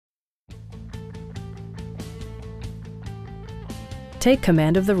Take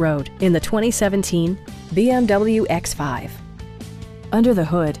command of the road in the 2017 BMW X5. Under the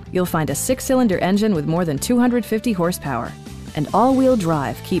hood, you'll find a 6-cylinder engine with more than 250 horsepower, and all-wheel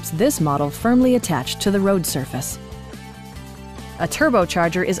drive keeps this model firmly attached to the road surface. A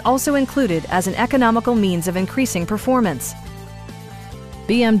turbocharger is also included as an economical means of increasing performance.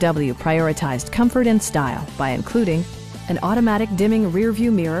 BMW prioritized comfort and style by including an automatic dimming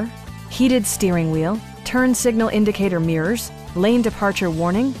rear-view mirror, heated steering wheel, turn signal indicator mirrors, lane departure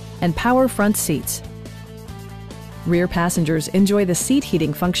warning, and power front seats. Rear passengers enjoy the seat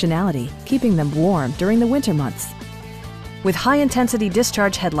heating functionality, keeping them warm during the winter months. With high-intensity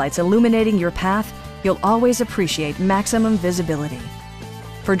discharge headlights illuminating your path, you'll always appreciate maximum visibility.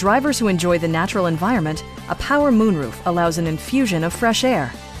 For drivers who enjoy the natural environment, a power moonroof allows an infusion of fresh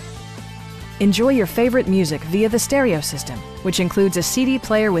air. Enjoy your favorite music via the stereo system, which includes a CD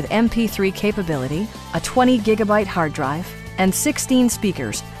player with MP3 capability, a 20 gigabyte hard drive, and 16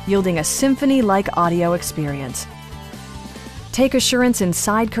 speakers, yielding a symphony-like audio experience. Take assurance in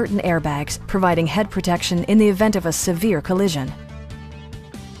side curtain airbags, providing head protection in the event of a severe collision.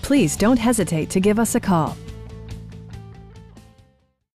 Please don't hesitate to give us a call.